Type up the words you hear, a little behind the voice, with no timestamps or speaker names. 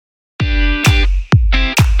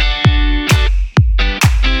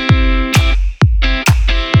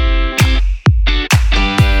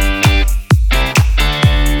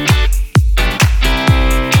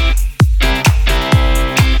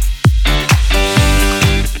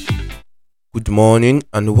Good morning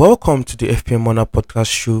and welcome to the FPM Manual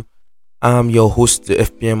podcast show. I'm your host, the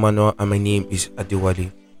FPM Manual, and my name is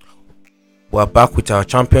Adewale. We're back with our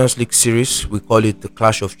Champions League series. We call it the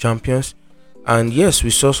Clash of Champions. And yes, we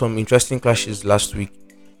saw some interesting clashes last week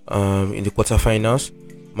in the quarterfinals.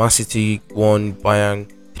 Man City won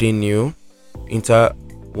Bayern 3-0. Inter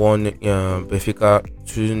won Benfica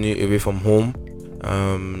 2-0 away from home.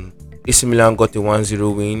 AC Milan got a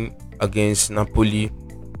 1-0 win against Napoli,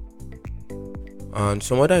 and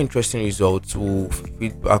some other interesting results we'll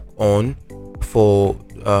feedback on for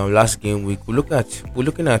last game week. We're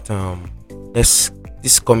looking at this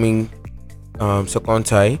coming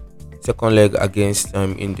second leg against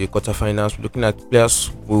in the quarterfinals. We're looking at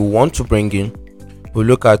players we want to bring in. We'll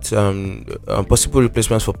look at possible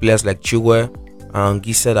replacements for players like Chilwell and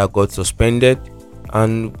Gisa that got suspended,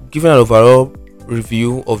 and giving an overall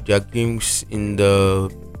review of their games in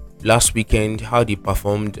the last weekend, how they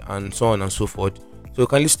performed, and so on and so forth. So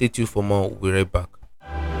kindly stay tuned for more. We'll be right back.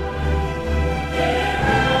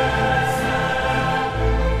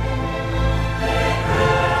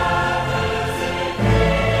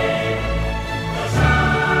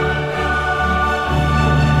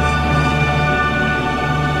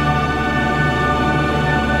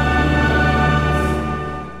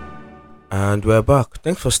 And we're back.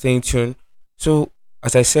 Thanks for staying tuned. So,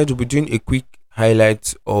 as I said, we'll be doing a quick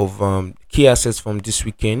highlight of key assets from this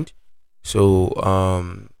weekend. So,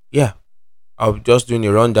 yeah, I'll be just doing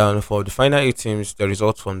a rundown for the final eight teams, the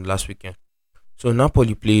results from last weekend. So,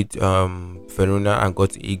 Napoli played Verona and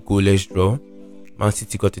got a goalless draw. Man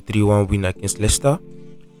City got a 3-1 win against Leicester.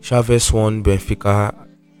 Chavez won Benfica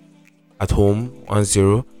at home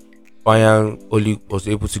 1-0. Bayern only was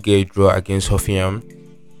able to get a draw against Hoffenheim.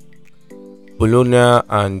 Bologna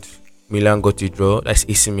and Milan got a draw. That's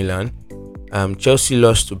AC Milan. Chelsea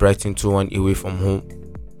lost to Brighton 2-1 away from home.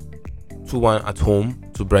 2-1 at home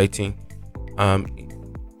to Brighton.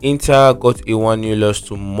 Inter got a 1-0 loss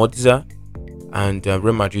to Monza, and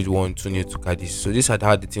Real Madrid won 2-0 to Cadiz. So these are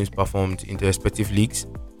how the teams performed in their respective leagues.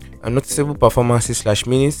 Noticeable performances /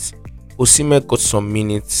 minutes. Osimhen got some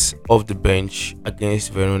minutes off the bench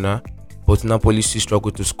against Verona, but Napoli still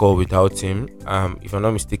struggled to score without him. If I'm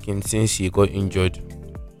not mistaken, since he got injured,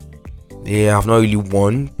 they have not really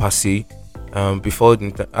won per se.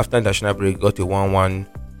 After international break, got a 1-1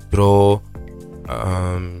 draw.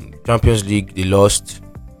 Champions League, they lost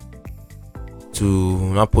to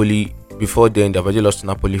Napoli. Before then, they already lost to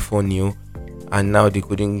Napoli 4-0, and now they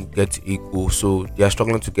couldn't get a goal. So they are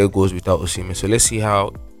struggling to get goals without Osimhen. So let's see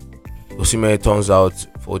how Osimhen turns out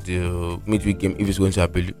for the midweek game, if it's going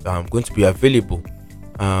to be available.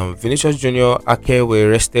 Vinicius Junior, Ake were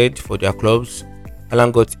rested for their clubs.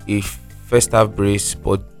 Alan got a first half brace,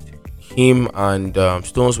 but him and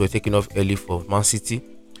Stones were taken off early for Man City.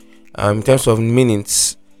 In terms of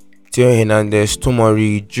minutes, Theo Hernandez,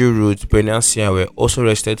 Tomori, Giroud, Benacia were also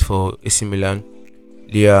rested for AC Milan.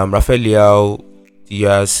 Rafael Leao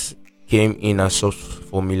Diaz came in as subs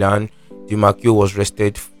for Milan. Di Marchio was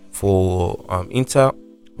rested for Inter,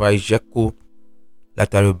 while Dzeko,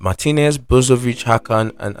 Lautaro Martinez, Brozovic,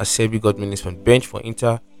 Hakan, and Acerbi got minutes from the bench for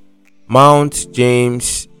Inter. Mount,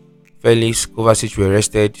 James, Felix, Kovacic were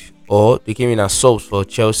rested, or they came in as subs for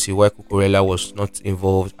Chelsea, while Cucurella was not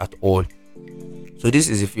involved at all. So this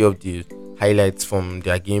is a few of the highlights from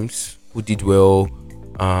their games. Who did well,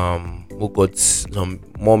 who got some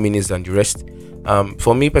more minutes than the rest.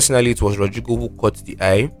 For me personally, it was Rodrigo who caught the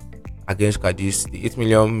eye against Cadiz. The 8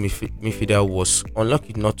 million midfielder was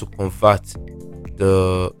unlucky not to convert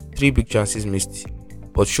the 3 big chances missed,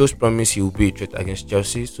 but shows promise he will be a threat against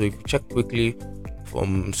Chelsea. So if you check quickly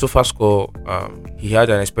from SofaScore, he had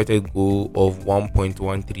an expected goal of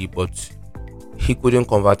 1.13, but he couldn't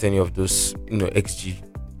convert any of those, XG,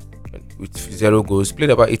 with 0 goals. Played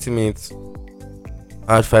about 80 minutes,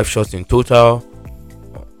 had 5 shots in total,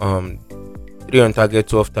 3 on target,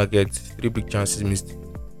 2 off target, 3 big chances missed.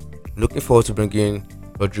 Looking forward to bringing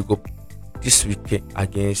Rodrigo this week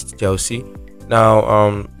against Chelsea.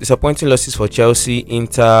 Now, disappointing losses for Chelsea,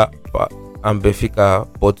 Inter, and Benfica,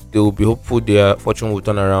 but they will be hopeful their fortune will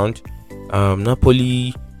turn around.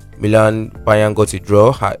 Napoli, Milan, Bayern got a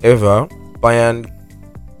draw. However,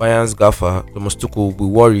 Bayern's gaffer, Thomas Tuchel, will be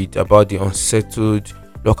worried about the unsettled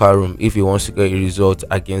locker room if he wants to get a result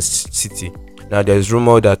against City. Now, there's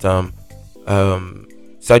rumor that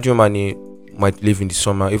Sadio Mane might leave in the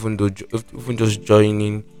summer, even just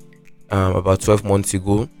joining about 12 months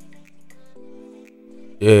ago.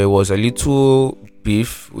 There was a little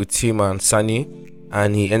beef with him and Sani,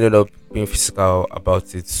 and he ended up being physical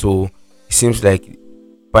about it. So it seems like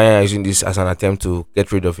Bayern are using this as an attempt to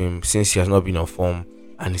get rid of him since he has not been on form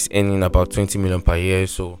and is earning about 20 million per year.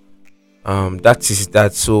 So that is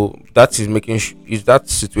that. So that is making is that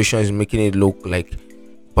situation is making it look like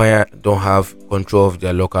Bayern don't have control of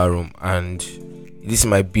their locker room, and this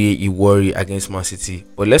might be a worry against Man City.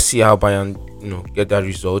 But let's see how Bayern, get that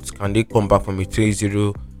result. Can they come back from a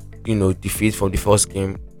 3-0, defeat from the first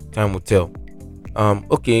game? Time will tell.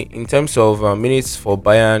 Okay, in terms of minutes for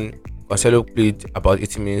Bayern, Marcelo played about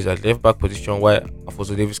 80 minutes at left back position, while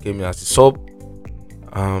Alfonso Davis came in as a sub.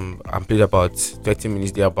 And played about 30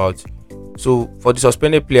 minutes thereabout. So for the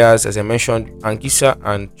suspended players, as I mentioned, Ankisa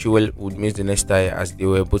and Chilwell would miss the next tie as they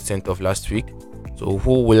were both sent off last week. So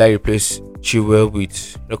who will I replace Chilwell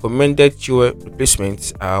with? Recommended Chilwell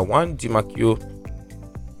replacements are one Di Marchio,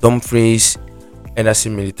 Dumfries,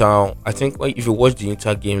 Anderson Militao. I think if you watched the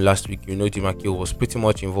Inter game last week, Di Marchio was pretty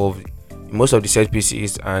much involved in most of the set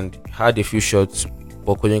pieces and had a few shots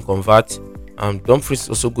but couldn't convert. Dumfries is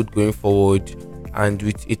also good going forward. And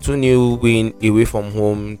with a 2-0 win away from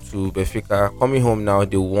home to Benfica, coming home now,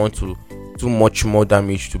 they want to do much more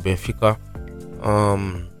damage to Benfica.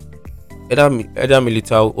 Eder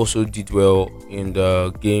Militao also did well in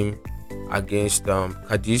the game against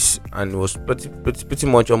Cadiz and was pretty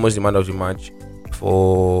much almost the man of the match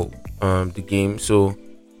for the game. So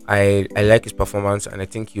I like his performance, and I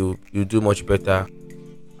think you do much better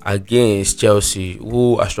against Chelsea,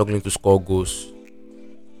 who are struggling to score goals.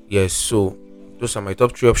 Yes, so those are my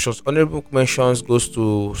top three options. Honorable mentions goes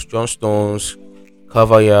to John Stones,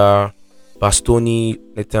 Cavalier, Bastoni,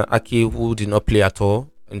 Nathan Ake, who did not play at all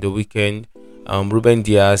in the weekend, Ruben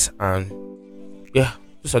Diaz, and yeah,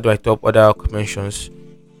 those are my top other mentions.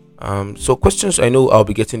 So questions I know I'll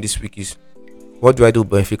be getting this week is, what do I do with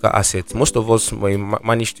Benfica assets? Most of us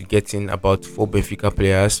managed to get in about 4 Benfica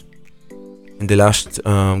players in the last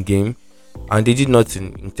game, and they did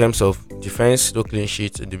nothing in terms of defense. No clean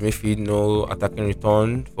sheets in the midfield, no attacking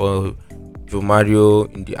return for Joe Mario.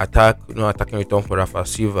 In the attack, no attacking return for Rafa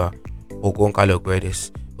Silva or Goncalo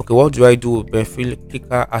Guedes. Okay, what do I do with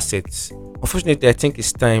Benfica assets? Unfortunately, I think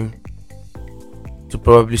it's time to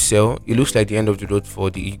probably sell. It looks like the end of the road for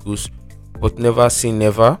the Eagles, but never say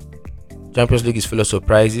never. Champions League is full of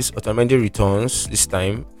surprises. Otamendi returns this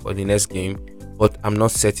time for the next game, but I'm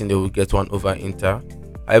not certain they will get one over Inter.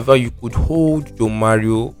 However, you could hold Joe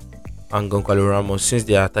Mario and Goncalo Ramos, since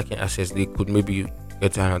they are attacking assets. They could maybe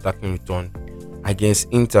get an attacking return against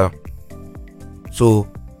Inter. So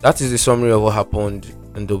that is the summary of what happened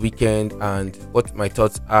in the weekend and what my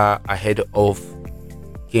thoughts are ahead of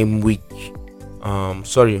game week.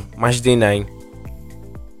 Match day 9,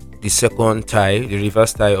 the second tie, the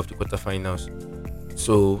reverse tie of the quarterfinals.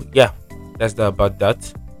 So yeah, that's about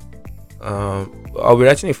that. I'll be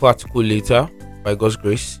writing a full article later, by God's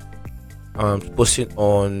grace, posting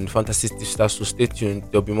on Fantasy Stars, so stay tuned.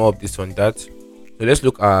 There'll be more updates on that. So let's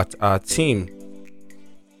look at our team.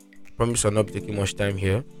 Promise I'll not be taking much time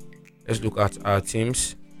here. Let's look at our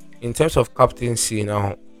teams in terms of captaincy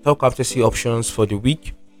now. Top captaincy options for the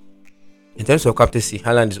week. In terms of captaincy,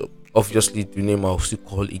 Haaland is obviously the name I'll still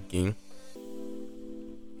call again.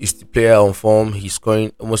 He's the player on form. He's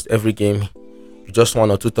scoring almost every game with just 1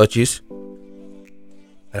 or 2 touches.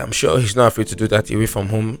 And I'm sure he's not afraid to do that away from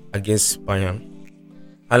home against Bayern.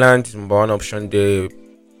 Haaland is number 1 option there.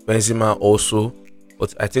 Benzema also.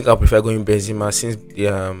 But I think I prefer going Benzema since the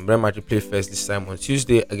Real Madrid play first this time on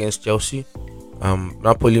Tuesday against Chelsea.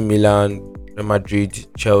 Napoli, Milan, Real Madrid,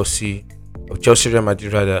 Chelsea, Real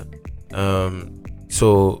Madrid rather.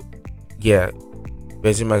 So yeah,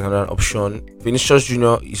 Benzema is another option. Vinicius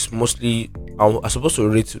Junior is mostly, I'm supposed to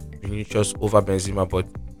rate Vinicius over Benzema, but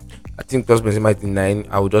I think because Benzema is the 9,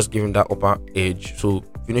 I will just give him that upper edge. So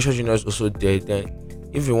Vinicius Junior is also there. Then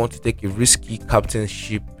if you want to take a risky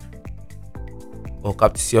captainship or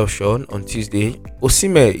captaincy option on Tuesday,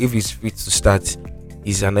 Osimhen, if he's fit to start,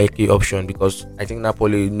 is an okay option, because I think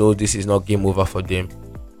Napoli know this is not game over for them,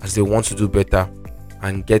 as they want to do better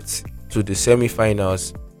and get to the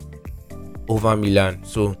semi-finals over Milan.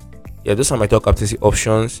 So yeah, those are my top captaincy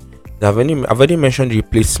options. I've already mentioned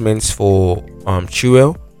replacements for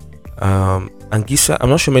Chilwell. Anguissa, I'm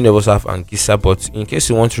not sure many of us have Anguissa, but in case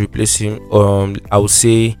you want to replace him, I would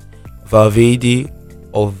say Valverde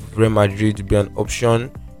of Real Madrid to be an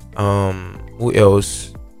option. Who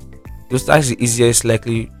else? That's the easiest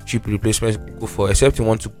likely cheap replacement to go for, except you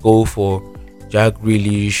want to go for Jack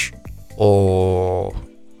Grealish or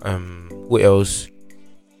who else?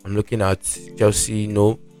 I'm looking at Chelsea.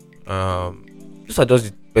 No, those are just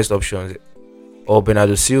the best options. Or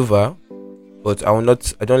Bernardo Silva, but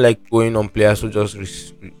I don't like going on players who just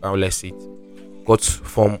got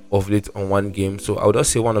form of late on one game. So I would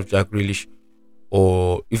just say one of Jack Grealish,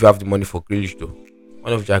 or if you have the money for Grealish though,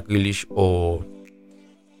 one of Jack Grealish or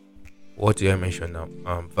what did I mention now?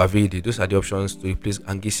 Valverde. Those are the options to replace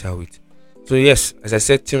Anguissa with. So yes, as I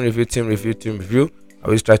said, team review, team review, team review. I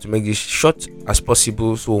always try to make this short as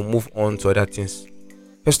possible, so we'll move on to other things.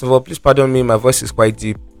 First of all, please pardon me. My voice is quite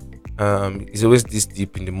deep. It's always this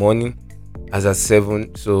deep in the morning, as at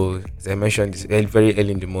 7. So as I mentioned, it's very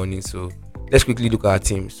early in the morning. So let's quickly look at our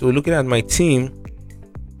team. So looking at my team,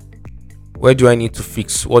 where do I need to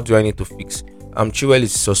fix? What do I need to fix? Chilwell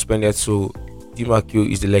is suspended, so Di Marco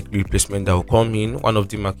is the likely replacement that will come in. One of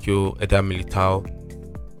Di Marco, Eder Militao,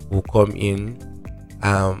 will come in.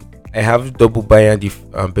 I have double Bayern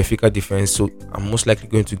Benfica defense, so I'm most likely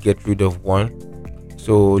going to get rid of one.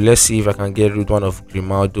 So let's see if I can get rid of one of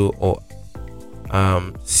Grimaldo or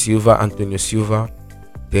Silva, Antonio Silva.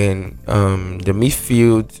 Then the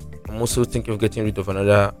midfield, I'm also thinking of getting rid of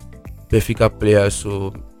another Benfica player,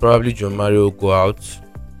 so probably Joe Mario will go out.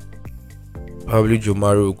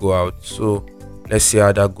 So let's see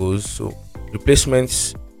how that goes. So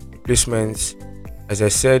replacements. As I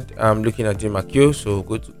said, I'm looking at Di Marco, so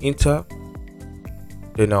go to Inter.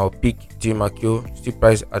 Then I'll pick Di Marco, still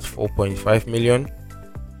priced at 4.5 million.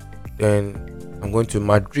 Then I'm going to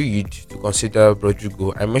Madrid to consider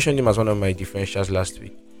Rodrigo. I mentioned him as one of my differentials last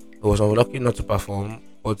week. He was unlucky not to perform,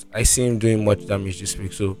 but I see him doing much damage this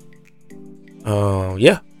week. So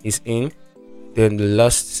yeah, he's in. Then the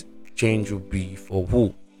last change will be for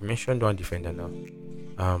who? I mentioned one defender now.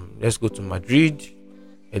 Let's go to Madrid.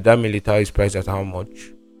 Eder Militao is priced at how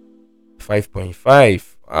much?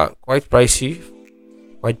 5.5. Quite pricey.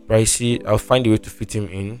 I'll find a way to fit him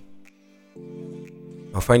in.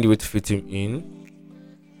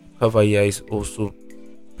 Cover here is also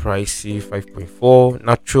pricey. 5.4.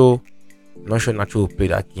 Nacho. I'm not sure Nacho will play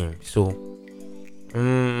that game. So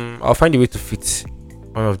I'll find a way to fit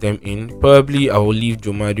one of them in. Probably I will leave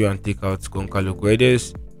Joe Mario and take out Goncalo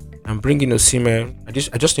Guedes and bring in Osimhen. I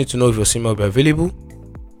just need to know if Osimhen will be available.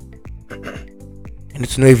 I need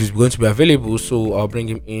to know if he's going to be available, so I'll bring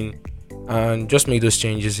him in and just make those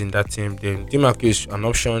changes in that team. Then Di Marco is an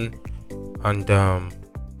option, and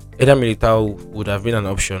Eder Militao would have been an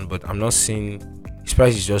option, but I'm not seeing his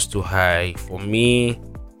price is just too high for me.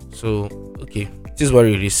 So okay, this is what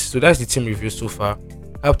it is. So that's the team review so far.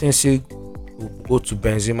 Captaincy will go to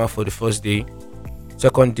Benzema for the first day.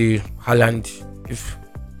 Second day, Haaland. If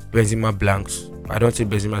Benzema blanks, I don't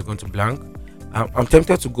think Benzema is going to blank. I'm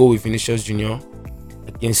tempted to go with Vinicius Junior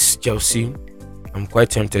against Chelsea. I'm quite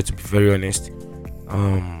tempted, to be very honest.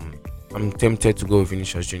 I'm tempted to go with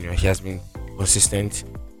Vinicius Junior. He has been consistent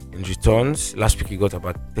in returns. Last week he got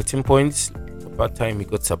about 13 points. About time he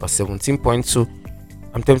got about 17 points. So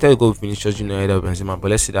I'm tempted to go with Vinicius Junior ahead of Benzema.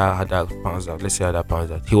 But let's see how that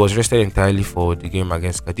pans out. He was rested entirely for the game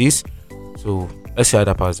against Cadiz. So let's see how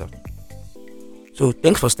that pans out. So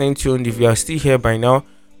thanks for staying tuned. If you are still here by now,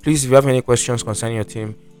 please, if you have any questions concerning your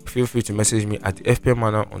team, feel free to message me at the FPM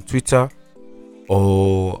Manor on Twitter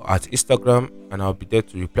or at Instagram, and I'll be there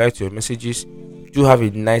to reply to your messages. Do have a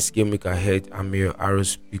nice game week ahead, and may your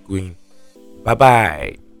arrows be going. Bye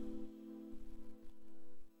bye.